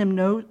sees him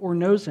nor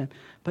knows him.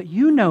 But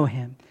you know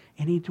him,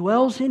 and He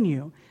dwells in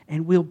you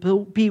and will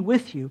be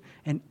with you,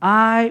 and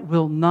I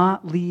will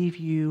not leave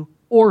you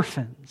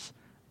orphans.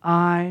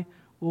 I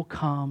will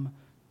come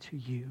to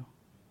you.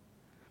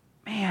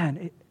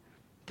 Man,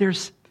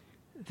 there's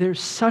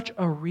such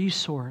a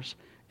resource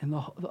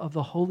of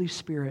the Holy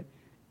Spirit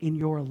in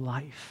your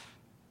life.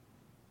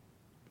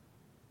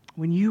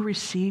 When you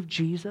receive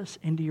Jesus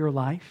into your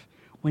life,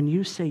 when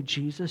you say,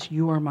 Jesus,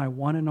 you are my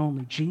one and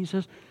only.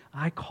 Jesus,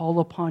 I call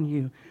upon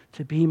you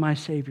to be my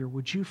Savior.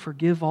 Would you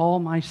forgive all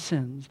my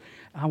sins?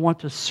 I want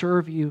to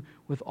serve you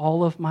with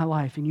all of my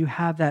life. And you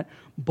have that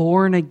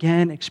born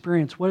again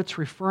experience. What it's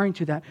referring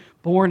to, that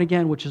born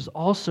again, which is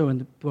also in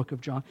the book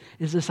of John,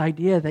 is this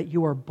idea that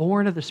you are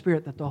born of the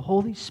Spirit, that the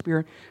Holy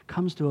Spirit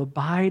comes to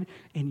abide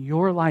in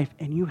your life,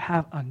 and you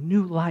have a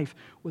new life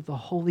with the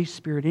Holy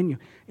Spirit in you.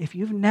 If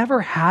you've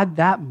never had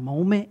that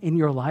moment in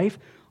your life,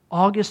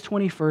 August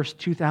 21st,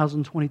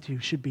 2022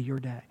 should be your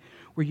day,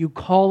 where you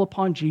call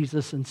upon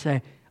Jesus and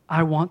say,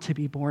 I want to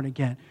be born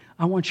again.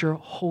 I want your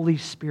Holy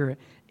Spirit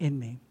in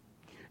me.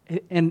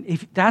 And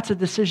if that's a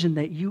decision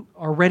that you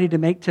are ready to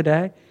make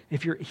today,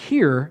 if you're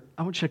here,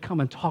 I want you to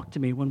come and talk to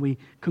me when we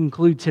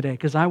conclude today,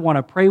 because I want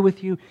to pray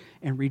with you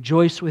and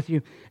rejoice with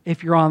you.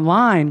 If you're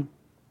online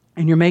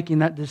and you're making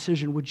that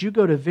decision, would you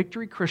go to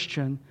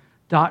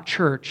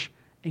victorychristian.church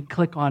and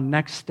click on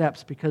Next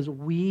Steps, because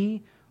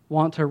we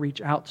want to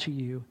reach out to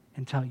you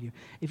and tell you.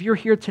 If you're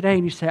here today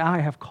and you say, I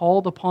have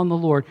called upon the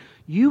Lord,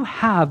 you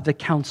have the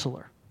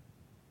counselor.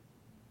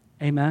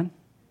 Amen?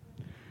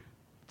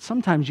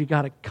 Sometimes you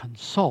got to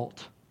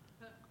consult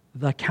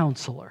the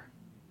counselor.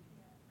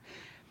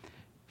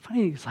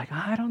 Funny, it's like,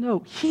 I don't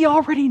know. He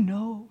already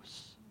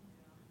knows.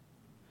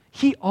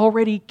 He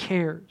already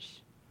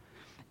cares.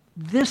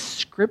 This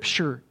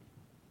scripture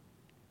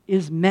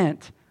is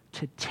meant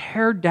to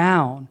tear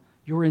down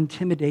your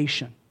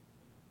intimidation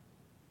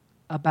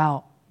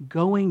about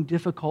going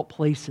difficult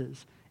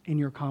places in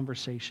your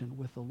conversation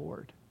with the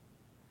Lord.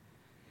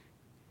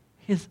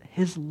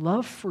 His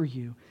love for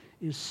you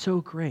is so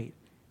great.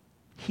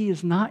 He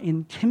is not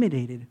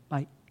intimidated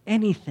by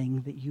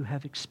anything that you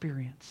have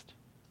experienced.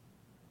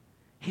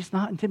 He's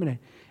not intimidated.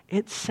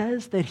 It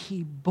says that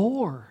he's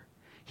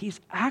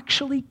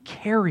actually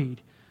carried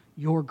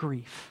your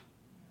grief.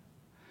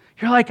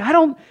 You're like, I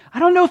don't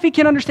know if he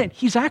can understand.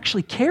 He's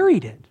actually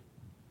carried it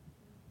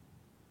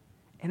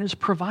and has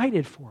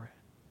provided for it.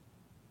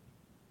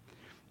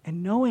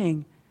 And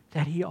knowing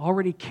that he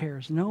already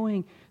cares,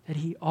 knowing that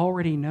he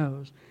already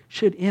knows,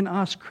 should in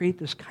us create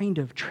this kind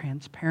of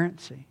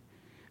transparency.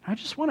 And I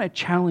just want to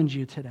challenge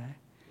you today.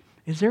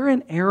 Is there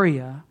an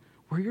area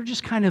where you're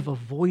just kind of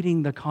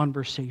avoiding the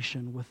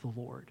conversation with the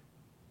Lord?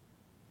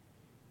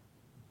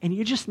 And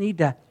you just need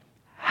to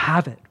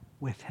have it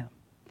with him.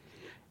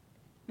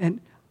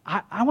 And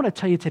I want to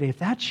tell you today, if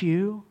that's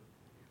you,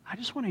 I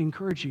just want to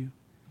encourage you,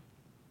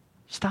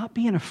 stop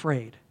being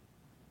afraid.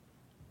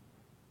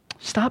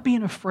 Stop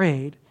being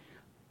afraid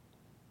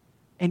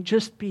and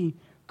just be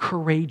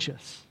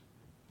courageous.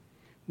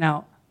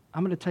 Now,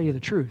 I'm going to tell you the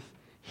truth.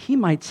 He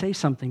might say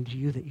something to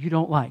you that you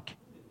don't like.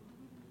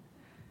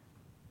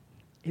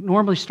 It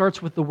normally starts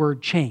with the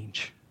word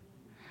change.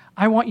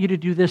 I want you to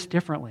do this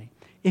differently.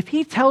 If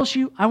he tells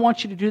you, I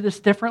want you to do this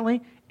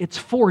differently, it's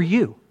for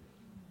you.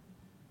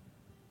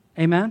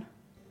 Amen?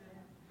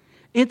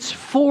 It's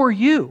for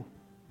you.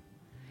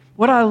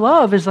 What I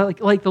love is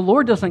like the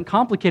Lord doesn't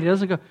complicate it. He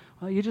doesn't go,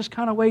 well, you just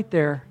kind of wait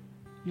there.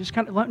 You just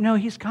kind of, no,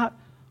 he's got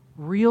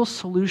real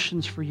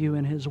solutions for you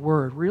in his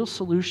word, real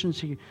solutions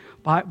to you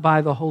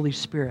by the Holy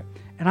Spirit.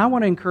 And I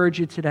want to encourage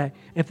you today,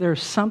 if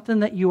there's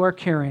something that you are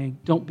carrying,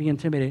 don't be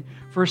intimidated.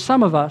 For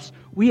some of us,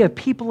 we have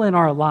people in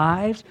our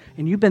lives,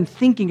 and you've been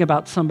thinking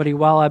about somebody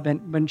while I've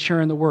been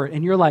sharing the word,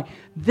 and you're like,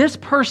 this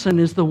person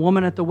is the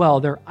woman at the well.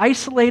 They're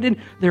isolated,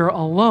 they're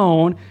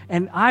alone,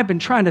 and I've been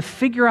trying to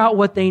figure out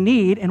what they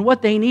need, and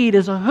what they need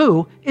is a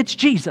who? It's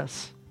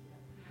Jesus.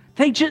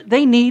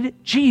 They need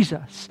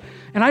Jesus.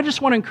 And I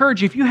just want to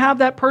encourage you, if you have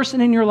that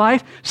person in your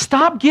life,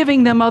 stop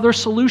giving them other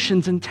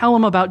solutions and tell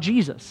them about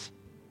Jesus.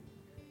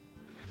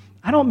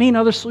 I don't mean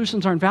other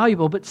solutions aren't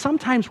valuable, but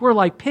sometimes we're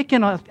like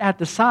picking at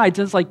the sides.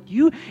 And it's like,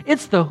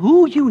 it's the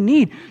who you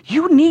need.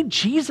 You need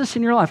Jesus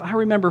in your life. I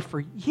remember for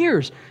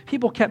years,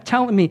 people kept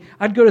telling me,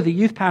 I'd go to the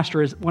youth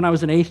pastor when I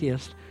was an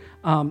atheist,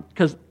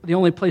 because the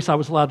only place I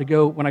was allowed to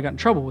go when I got in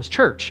trouble was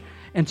church.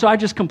 And so I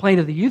just complained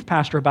to the youth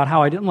pastor about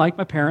how I didn't like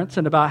my parents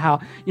and about how,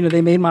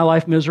 they made my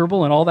life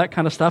miserable and all that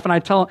kind of stuff. And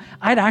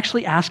I'd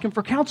actually ask him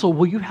for counsel.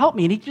 Will you help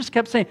me? And he just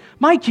kept saying,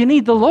 Mike, you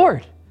need the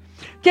Lord.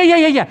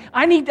 Yeah.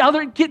 I need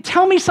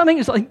tell me something.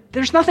 It's like,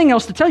 there's nothing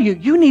else to tell you.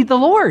 You need the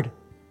Lord.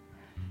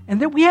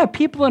 And then we have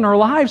people in our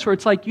lives where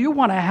it's like, you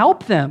want to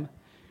help them,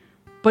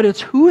 but it's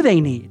who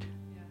they need.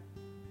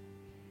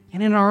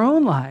 And in our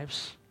own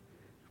lives,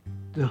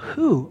 the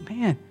who,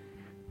 man,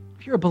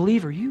 if you're a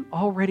believer, you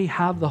already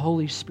have the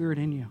Holy Spirit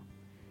in you.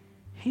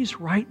 He's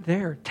right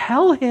there.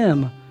 Tell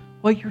him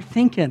what you're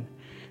thinking.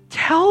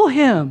 Tell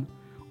him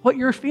what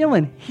you're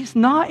feeling. He's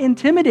not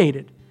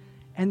intimidated.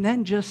 And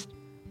then just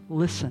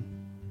listen.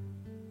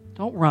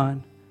 Don't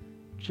run.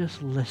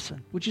 just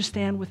listen. Would you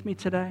stand with me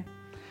today?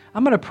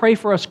 I'm going to pray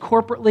for us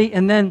corporately,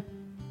 and then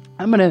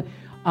I'm going to,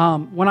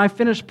 when I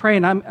finish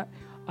praying,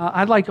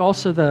 I'd like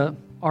also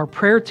our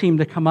prayer team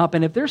to come up.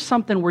 And if there's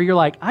something where you're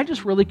like, I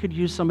just really could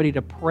use somebody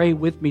to pray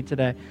with me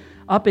today,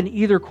 up in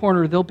either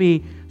corner, there'll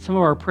be some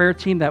of our prayer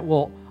team that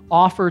will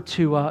offer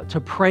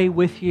to pray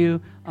with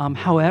you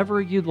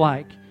however you'd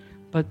like.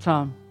 But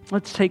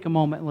let's take a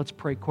moment and let's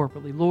pray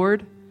corporately.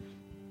 Lord,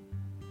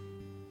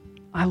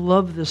 I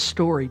love this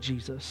story,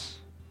 Jesus.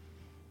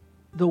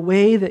 The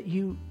way that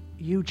you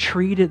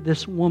treated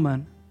this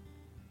woman,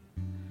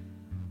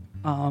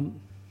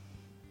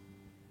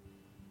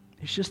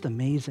 it's just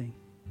amazing.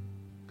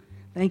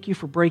 Thank you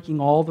for breaking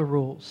all the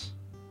rules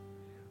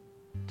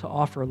to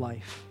offer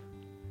life.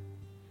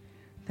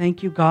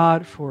 Thank you,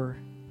 God, for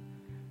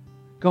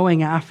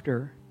going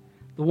after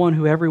the one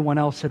who everyone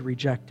else had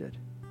rejected.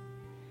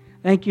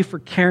 Thank you for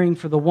caring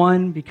for the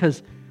one,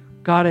 because,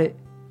 God, it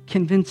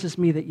convinces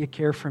me that you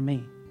care for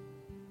me.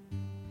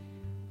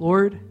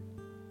 Lord,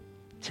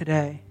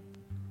 today,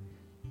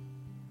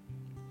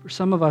 for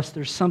some of us,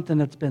 there's something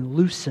that's been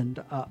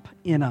loosened up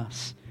in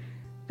us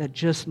that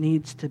just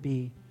needs to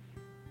be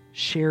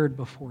shared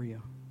before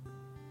you.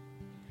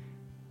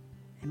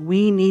 And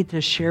we need to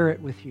share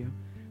it with you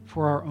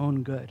for our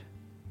own good,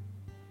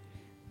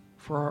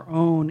 for our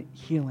own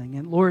healing.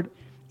 And Lord,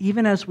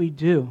 even as we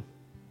do,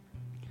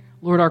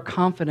 Lord, our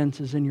confidence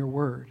is in your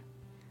word.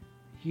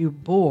 You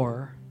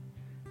bore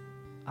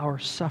our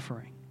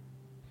suffering.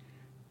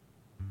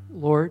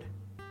 Lord,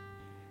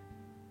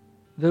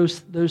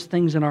 those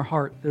things in our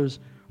heart, those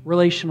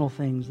relational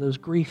things, those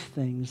grief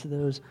things,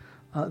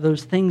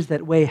 those things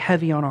that weigh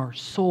heavy on our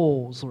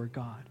souls, Lord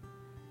God.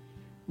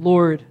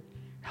 Lord,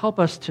 help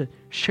us to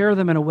share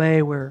them in a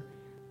way where,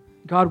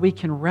 God, we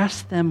can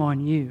rest them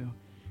on you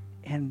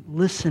and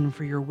listen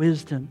for your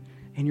wisdom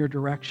and your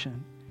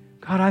direction.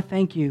 God, I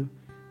thank you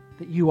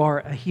that you are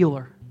a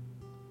healer.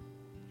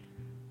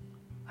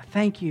 I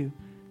thank you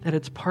that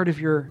it's part of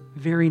your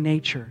very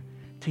nature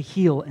to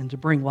heal and to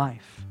bring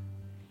life.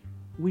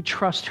 We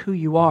trust who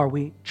you are.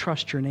 We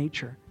trust your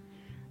nature.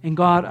 And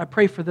God, I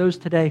pray for those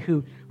today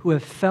who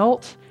have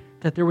felt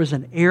that there was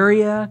an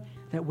area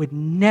that would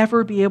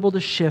never be able to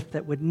shift,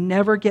 that would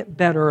never get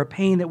better, a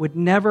pain that would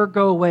never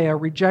go away, a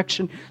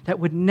rejection that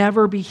would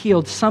never be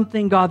healed,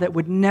 something, God, that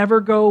would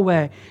never go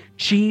away.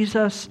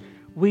 Jesus,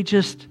 we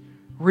just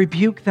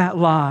rebuke that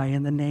lie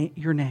in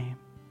your name.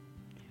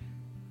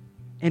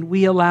 And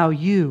we allow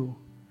you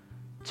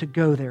to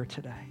go there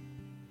today.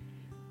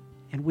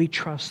 And we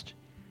trust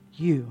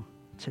you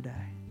today.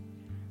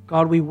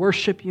 God, we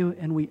worship you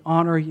and we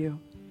honor you.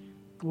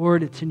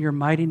 Lord, it's in your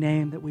mighty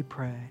name that we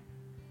pray.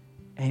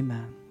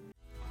 Amen.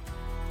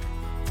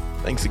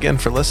 Thanks again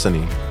for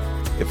listening.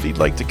 If you'd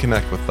like to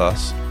connect with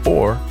us,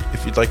 or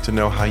if you'd like to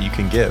know how you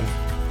can give,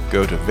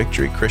 go to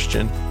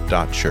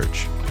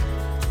victorychristian.church.